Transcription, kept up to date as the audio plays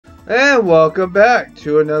And welcome back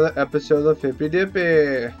to another episode of Hippy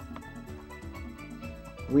Dippy.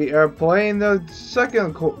 We are playing the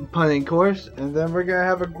second punting course, and then we're gonna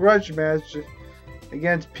have a grudge match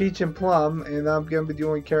against Peach and Plum, and I'm gonna be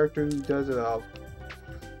doing character who does it all.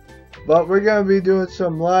 But we're gonna be doing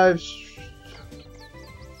some live.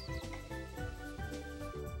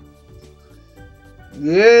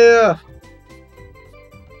 Yeah.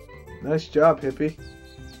 Nice job, Hippie.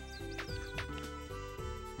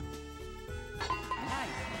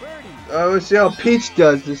 Let's see how Peach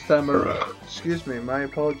does this time around. Excuse me, my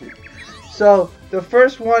apologies. So, the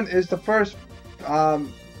first one is the first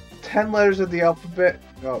 10 letters of the alphabet.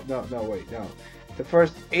 No, wait, no. The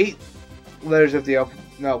first 8 letters of the alphabet.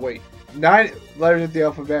 No, wait. 9 letters of the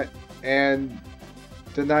alphabet and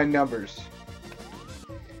the 9 numbers.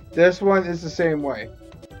 This one is the same way.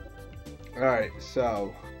 Alright,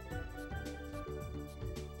 so.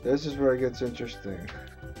 This is where it gets interesting.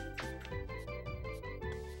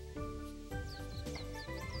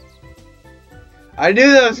 I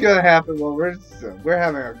knew that was gonna happen. Well, we're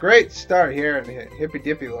having a great start here in Hippy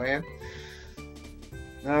Dippy Land.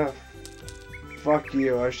 Fuck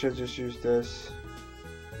you. I should just use this.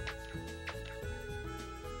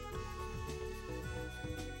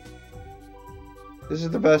 This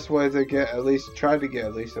is the best way to try to get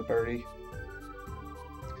at least a birdie.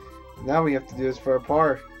 Now we have to do this for a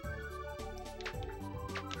par.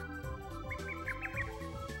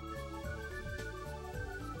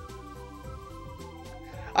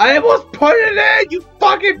 I almost put it in, you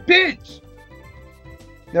fucking bitch!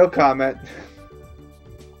 No comment.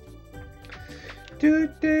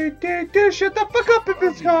 Shut the fuck up if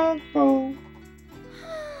it's gone.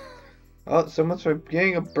 Oh, someone's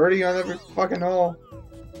getting a birdie on every fucking hole.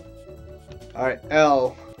 Alright,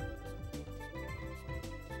 L.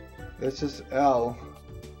 This is L.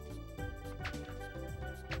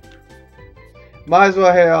 Might as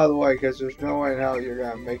well hit it all the way, because there's no way in hell you're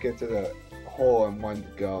gonna make it to the hole in one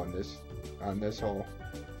go on this hole.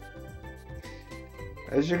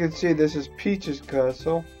 As you can see, this is Peach's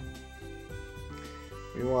castle.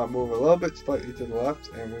 We want to move a little bit slightly to the left,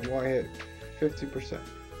 and we want to hit 50%.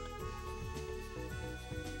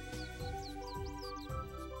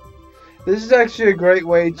 This is actually a great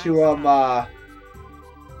way to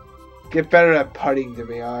get better at putting, to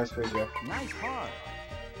be honest with you. Nice par.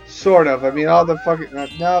 Sort of. I mean, all the fucking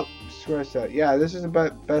no, scratch that. Yeah, this is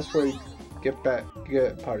the best way to get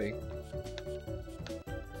putting.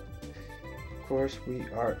 Of course, we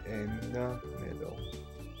are in the middle.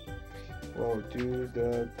 We'll do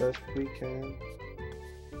the best we can.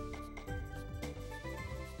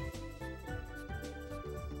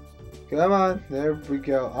 Come on, there we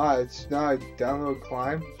go. Ah, it's not a downhill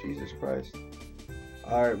climb. Jesus Christ.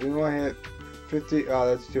 Alright, we want to hit 50. Oh,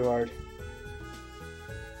 that's too hard.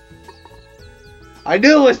 I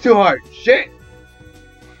knew it was too hard. Shit.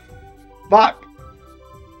 Fuck.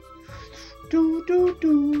 Do.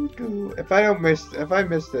 If I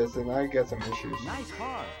miss this, then I get some issues. Nice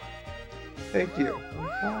par. Thank you.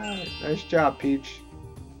 Right. Nice job, Peach.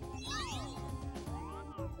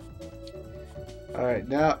 Alright,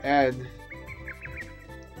 now N.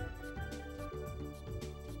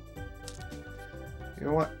 You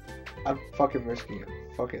know what? I'm fucking risking it.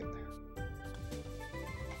 Fuck it.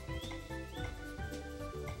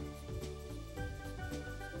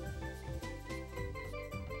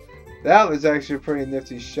 That was actually a pretty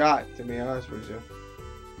nifty shot, to be honest with you.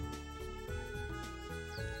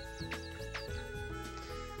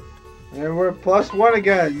 And we're +1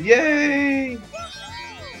 again. Yay!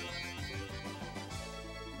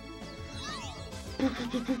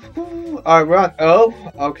 Alright, we're on O.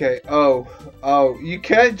 Okay, O. Oh, you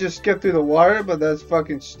can't just skip through the water, but that's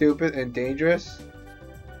fucking stupid and dangerous.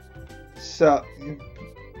 So,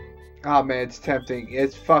 oh man, it's tempting.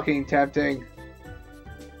 It's fucking tempting.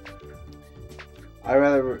 I'd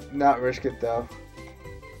rather not risk it though.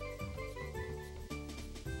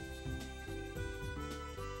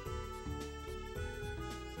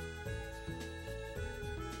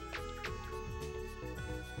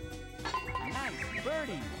 Nice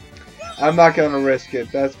birdie. I'm not gonna risk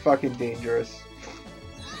it. That's fucking dangerous.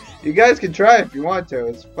 You guys can try if you want to.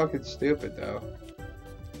 It's fucking stupid though.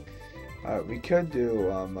 Alright, we could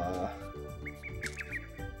do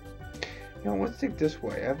you know, let's take this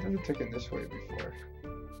way. I've never taken this way before.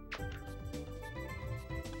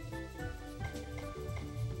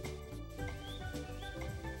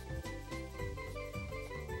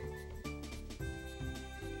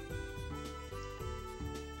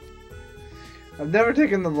 I've never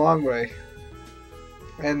taken the long way.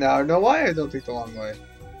 And I don't know why I don't take the long way.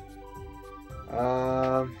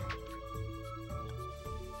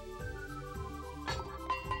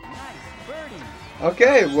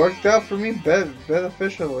 Okay, it worked out for me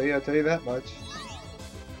beneficially, I'll tell you that much.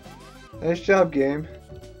 Nice job, game.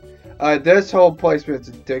 This whole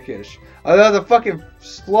placement's dickish. Although the fucking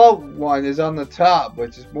slow one is on the top,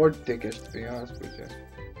 which is more dickish, to be honest with you.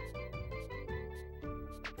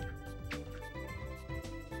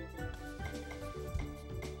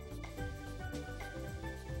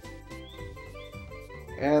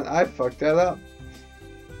 And I fucked that up.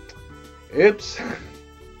 Oops.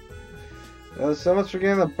 So much for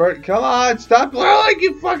getting the bird. Come on, stop blowing,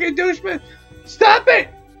 you fucking douchebag! Stop it!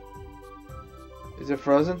 Is it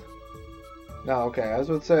frozen? No, okay. I was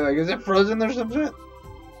about to say, like, is it frozen or some shit?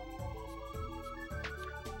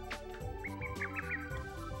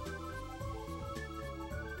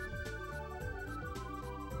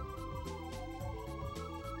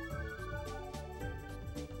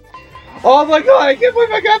 Oh my god, I can't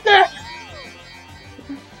believe I got that!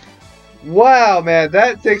 Wow, man,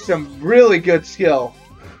 that takes some really good skill.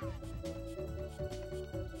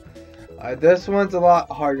 This one's a lot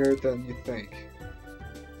harder than you think.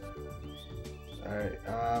 Alright,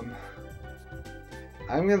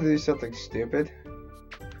 I'm gonna do something stupid.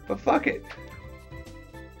 But fuck it.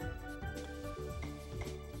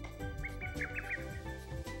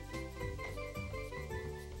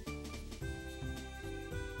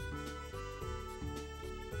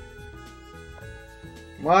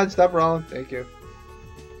 Come on, stop rolling. Thank you.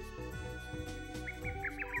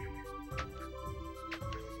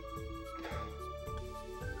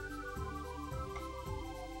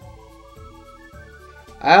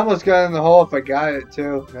 I almost got in the hole if I got it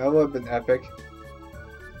too. That would have been epic.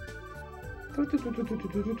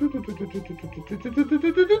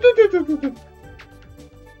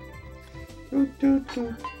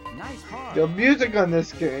 Nice car. The music on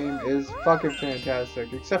this game is fucking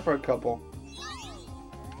fantastic, except for a couple.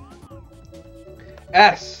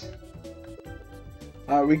 S.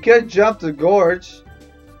 We could jump the gorge,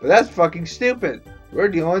 but that's fucking stupid. We're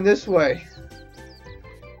going this way.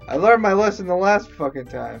 I learned my lesson the last fucking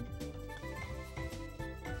time.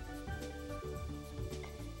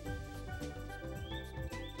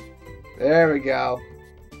 There we go.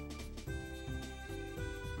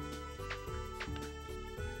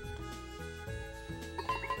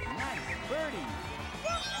 Nice birdie.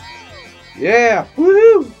 Yeah,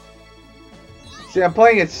 woohoo! See, I'm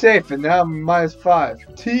playing it safe, and now I'm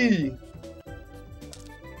 -5. T.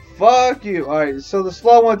 Fuck you. Alright, so the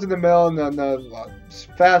slow one's in the middle, and then the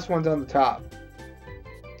fast one's on the top.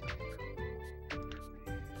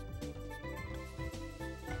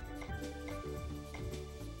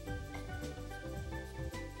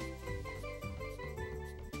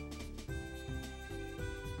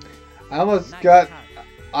 I almost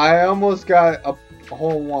got a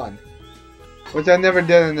hole one. Which I never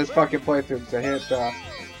did in this fucking playthrough because I hit the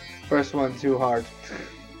first one too hard.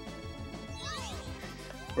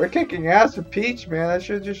 We're kicking ass with Peach, man. I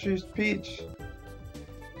should have just used Peach.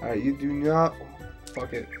 Alright, you do not...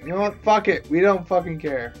 Fuck it. You know what? Fuck it. We don't fucking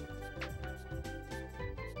care.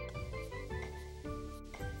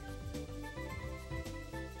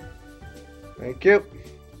 Thank you.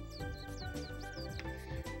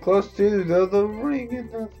 Close to the ring and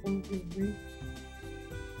nothing.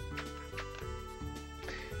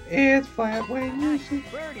 It's flat when you see.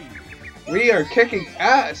 We are kicking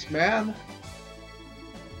ass, man.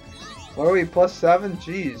 What are we, +7?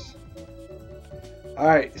 Jeez.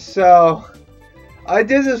 Alright, so I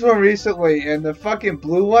did this one recently, and the fucking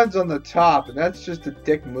blue one's on the top, and that's just a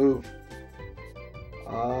dick move.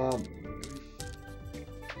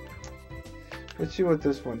 Let's see what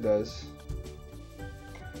this one does.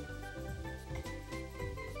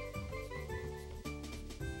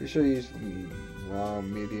 We should use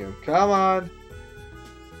medium. Come on.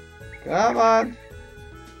 Come on.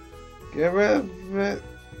 Get rid of it.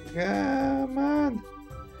 Come on.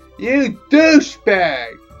 You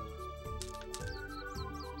douchebag.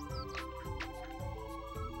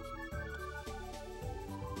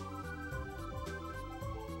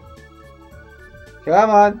 Come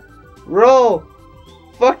on. Roll.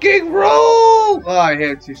 Fucking roll. Oh, I hit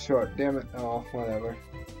it too short. Damn it. Oh, whatever.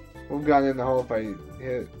 We've gotten in the hole if I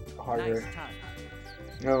hit harder. Nice touch.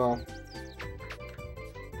 Oh well.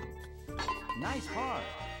 Nice par.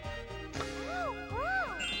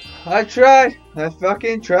 I tried. I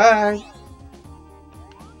fucking tried.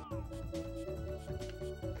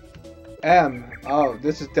 M. Oh,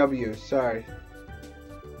 this is W. Sorry.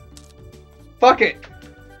 Fuck it.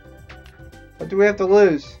 What do we have to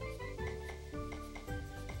lose?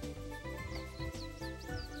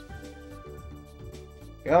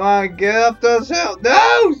 Come on, get up those hills.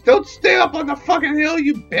 No! Don't stay up on the fucking hill,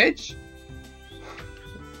 you bitch!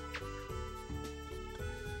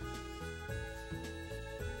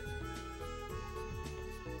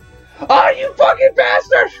 Oh, you fucking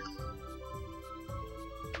bastard!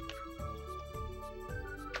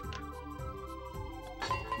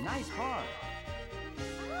 Nice par.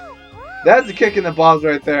 That's a kick in the balls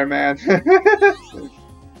right there, man.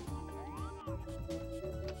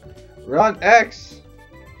 Run X.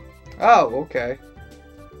 Oh, okay.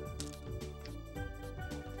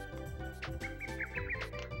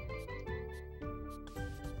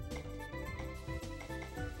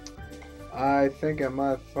 I think I might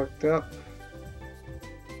have fucked up.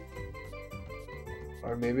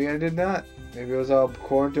 Or maybe I did not. Maybe it was all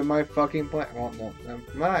according to my fucking plan. Oh, no, never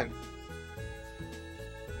mind.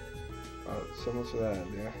 Oh, so much of that,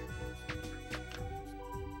 yeah.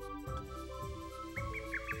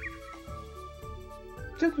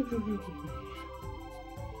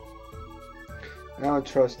 I don't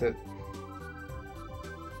trust it.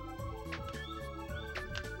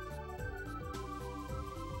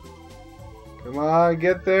 Come on,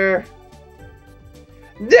 get there.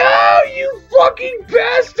 No, you fucking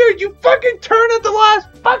bastard! You fucking turned at the last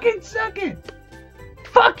fucking second!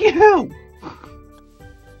 Fuck you!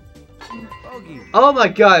 Bogey. Oh my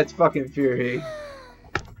god, it's fucking Fury.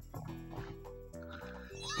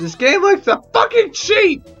 This game likes to fucking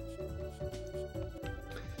cheat!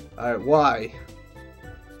 Alright, why?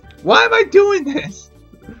 Why am I doing this?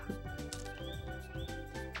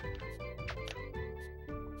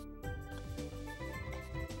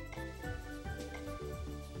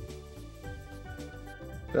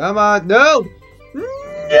 Come on, no!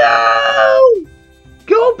 No!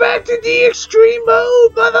 Go back to the extreme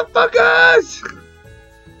mode, motherfuckers!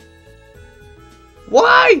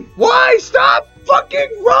 Why? Why? Stop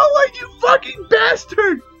fucking rolling, you fucking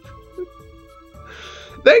bastard!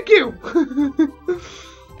 Thank you!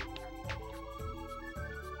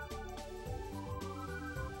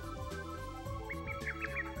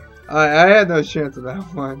 I had no chance of that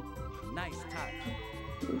one. Nice touch.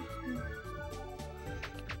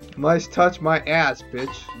 Nice touch my ass,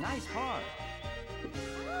 bitch. Nice par.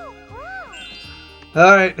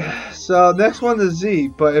 Alright, so next one is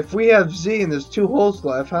Z, but if we have Z and there's 2 holes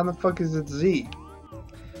left, how the fuck is it Z?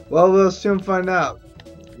 Well, we'll soon find out.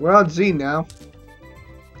 We're on Z now.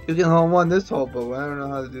 You can hole one this hole, but I don't know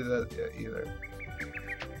how to do that yet either.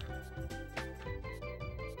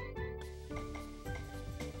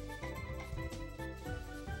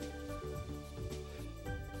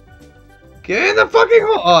 Get in the fucking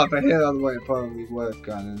hole! Oh, if I hit it all the way in front of me, we would have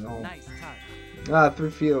gotten in the hole. Nice touch. Ah, 3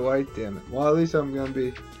 feet of white, damn it. Well, at least I'm gonna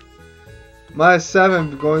be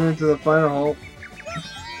 -7 going into the final hole.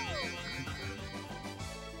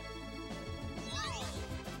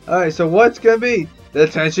 Alright, so what's gonna be the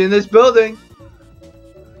tension in this building?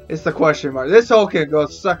 It's the question mark. This hole can go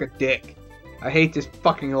suck a dick. I hate this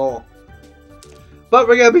fucking hole. But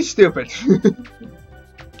we're gonna be stupid.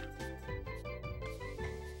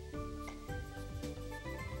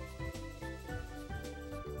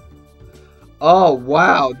 Oh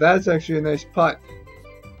wow, that's actually a nice putt.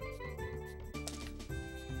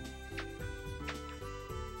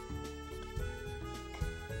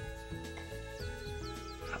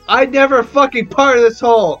 I never fucking part of this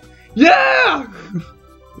hole. Yeah!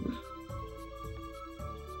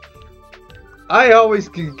 I always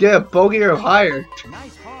can get a bogey or higher.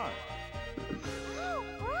 Nice par.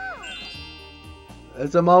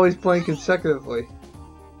 As I'm always playing consecutively.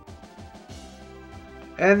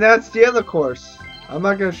 And that's the other course. I'm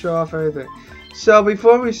not gonna show off anything. So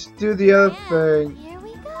before we do the other thing, Here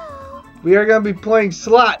we go. we are gonna be playing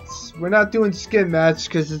slots. We're not doing skin match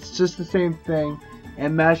because it's just the same thing,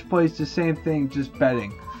 and match play is the same thing, just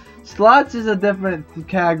betting. Slots is a different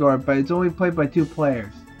category, but it's only played by 2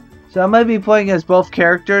 players. So I'm gonna be playing as both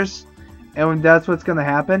characters, and that's what's gonna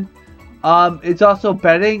happen. It's also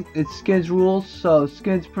betting. It's skins rules, so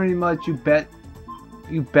skins pretty much you bet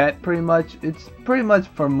pretty much. It's pretty much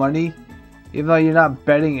for money, even though you're not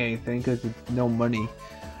betting anything because it's no money.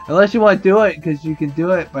 Unless you want to do it, because you can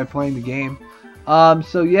do it by playing the game.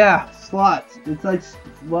 So yeah, slots. It's like,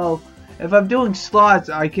 well, if I'm doing slots,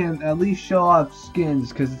 I can at least show off skins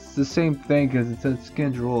because it's the same thing because it's a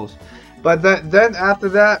skins rules. But then after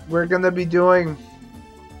that, we'll be doing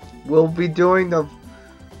the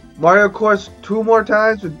Mario course 2 more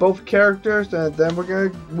times with both characters, and then we're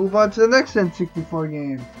gonna move on to the next N64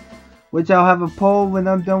 game, which I'll have a poll when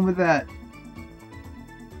I'm done with that.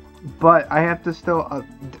 But I have to still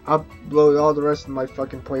upload all the rest of my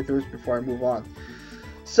fucking playthroughs before I move on.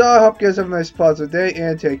 So I hope you guys have a nice positive day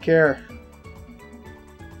and take care.